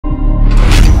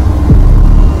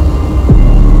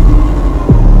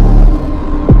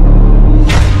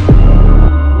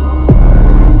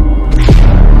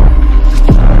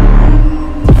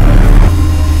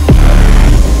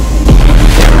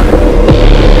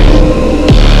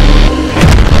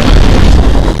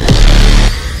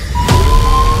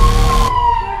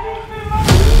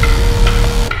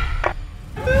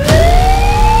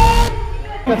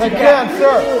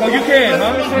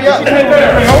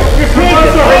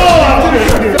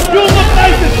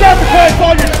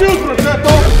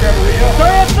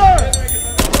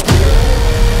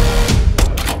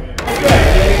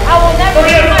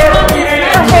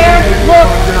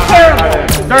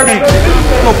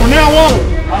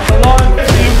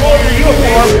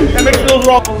uniform and make sure those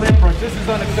are all Lip brush. This is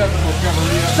unacceptable,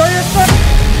 Bernardino. Sir, you're stuck.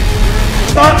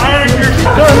 Stop ironing your shoes.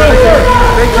 Sir, no, sir.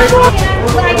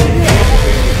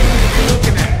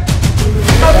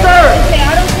 No, sir. Okay,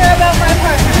 I don't care about my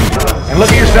partner. And look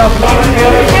at yourself.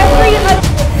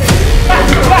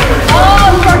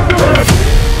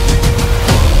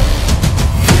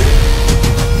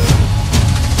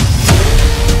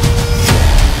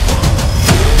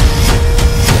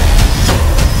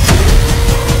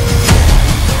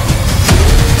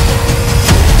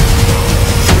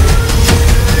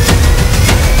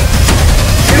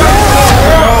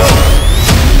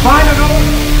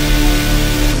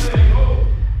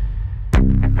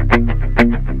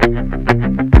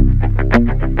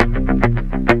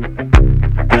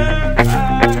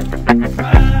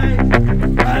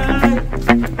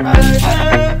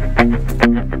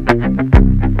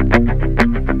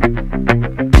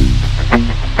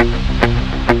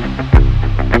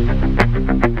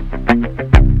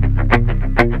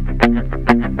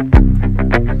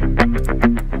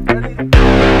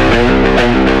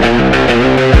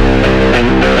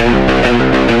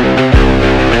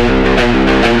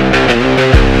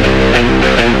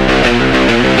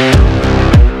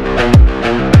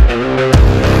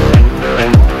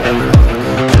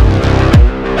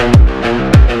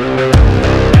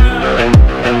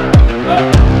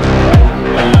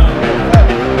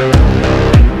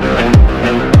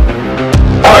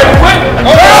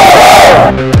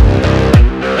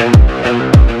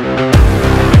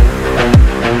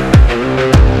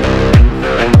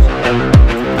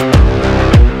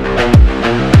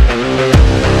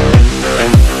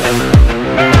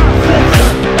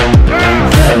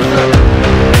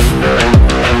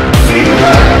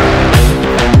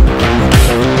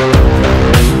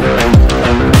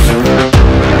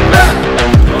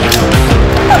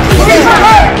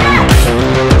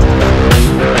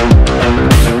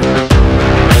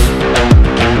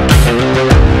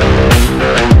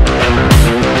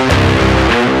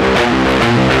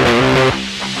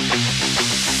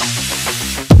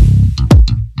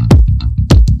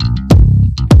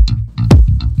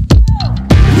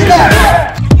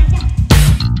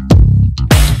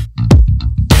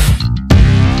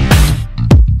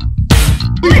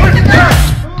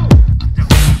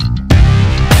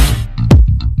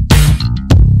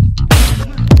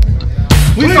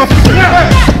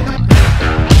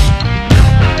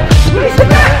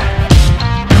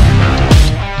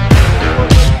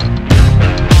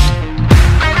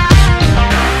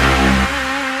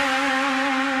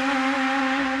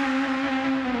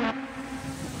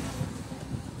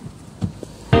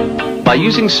 By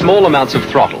using small amounts of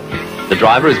throttle, the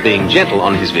driver is being gentle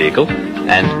on his vehicle,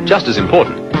 and, just as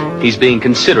important, he's being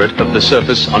considerate of the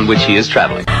surface on which he is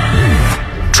traveling.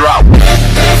 Drop.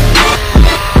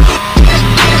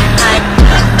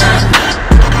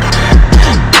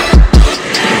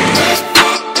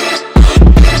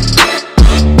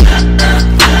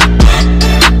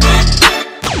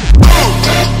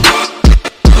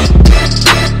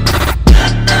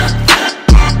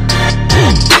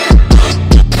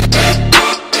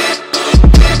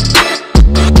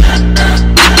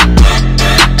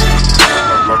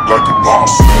 Like a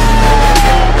boss.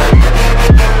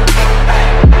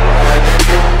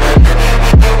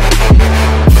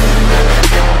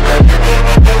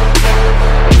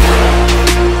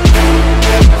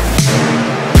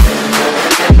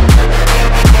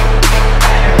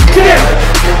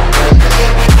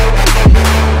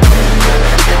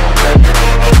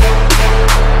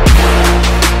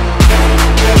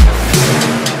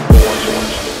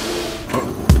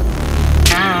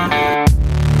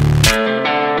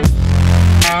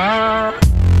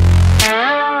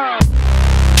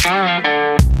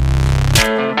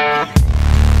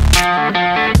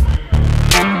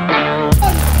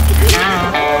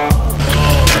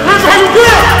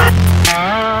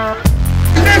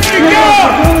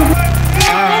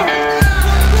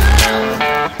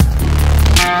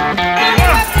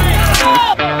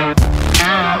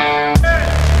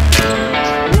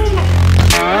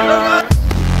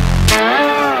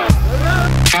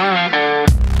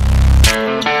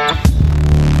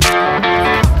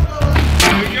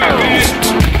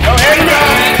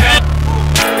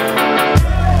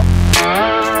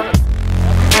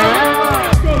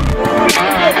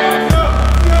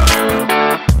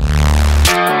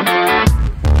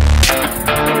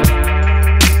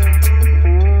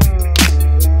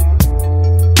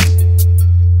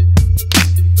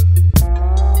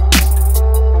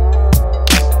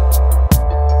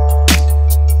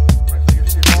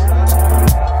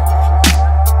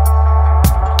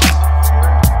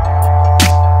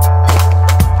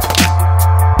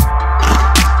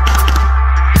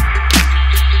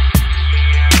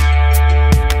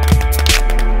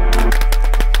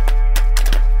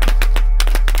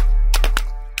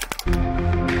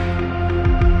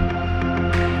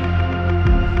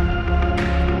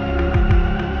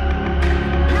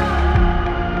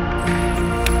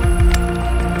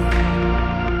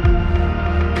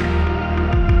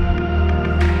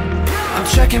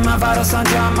 my vital signs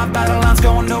dry, my battle lines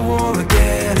going to war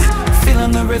again.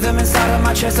 Feeling the rhythm inside of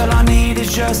my chest, all I need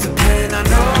is just a pen. I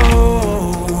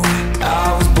know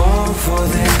I was born for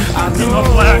this. I know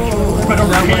I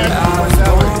was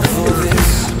born for this.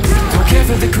 Don't care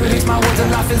for the critics, my words are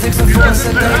not physics, a force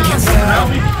that they can't stop.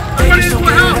 They just don't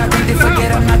get it, I think they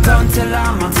forget I'm not done till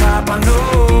I'm on top. I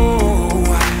know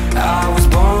I was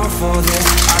born for this.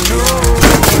 I know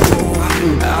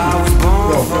I was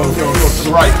born for this.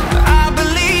 Right. I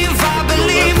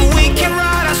believe we can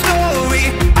write our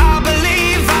story. I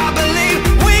believe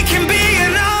we can be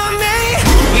an army.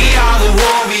 We are the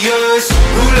warriors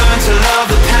who learn to love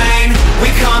the pain. We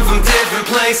come from different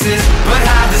places but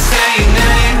have the same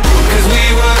name. Cause we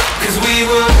were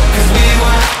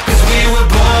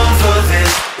born for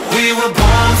this. We were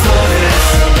born for this.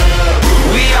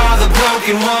 We are the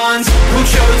broken ones who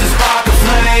chose to spark a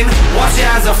flame. Watch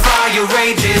as our fire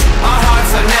rages, our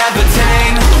hearts are never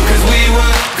tame. Cause we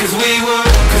were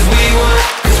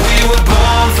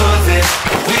born for this.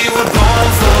 We were born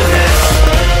for this.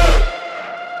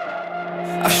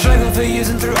 I've struggled for years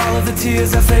and through all of the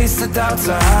tears I faced, the doubts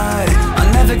I hide.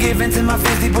 I never gave in to my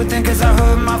fears, people think cause I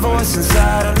heard my voice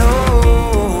inside. I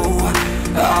know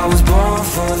I was born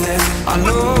for this. I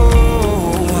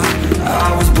know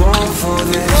I was born for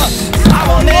this. I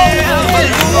will never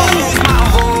lose my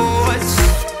voice.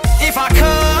 If I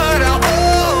cut out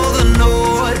all the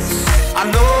noise, I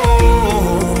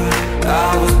know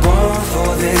I was born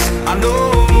for this. I know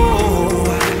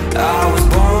I was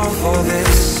born for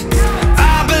this.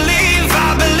 I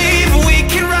believe we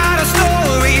can write a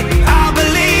story. I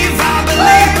believe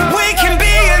we can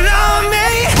be an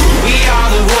army. We are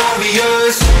the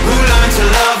warriors who learn to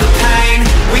love the pain.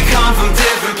 We come from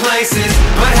different places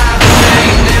but have the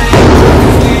same name.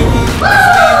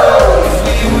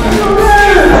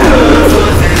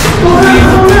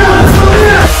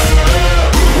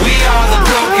 We are the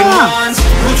broken ones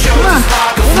who chose to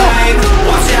spark a flame.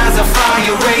 Watch as our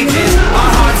fire rages,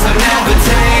 our hearts are never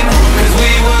tame. Cause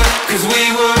we were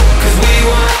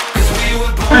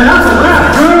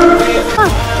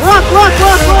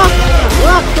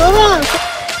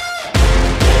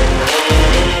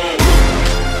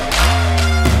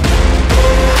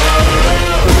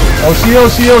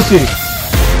OC.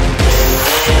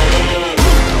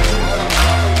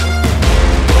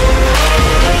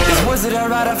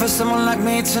 For someone like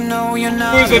me to know you're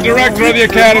not. Who's the director of the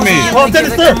academy?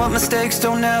 Mistakes,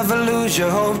 don't ever lose your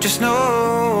hope. Just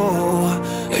know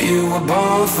you were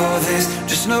born for this.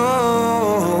 Just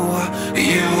know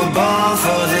you were born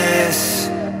for this.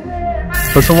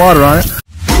 Put some water on it.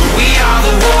 We are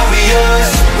the warriors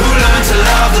who learn to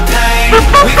love the pain.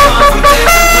 We come from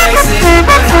different places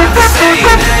but have the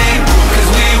same name. Cause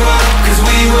we were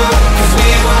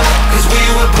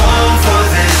born for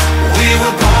this. We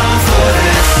were born for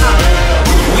this.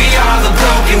 We are the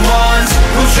broken ones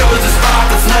who chose to spark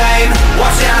the flame.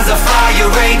 Watch as our fire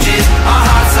rages, our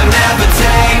hearts are never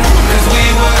tame. Cause we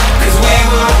were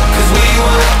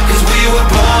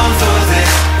born for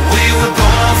this. We were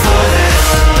born for this.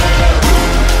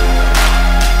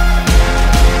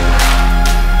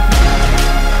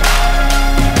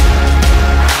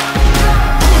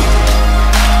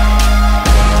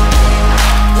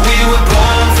 We were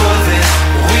born for this.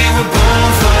 We were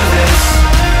born for this.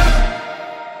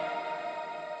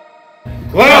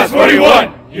 Class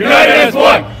 41, united as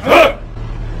one.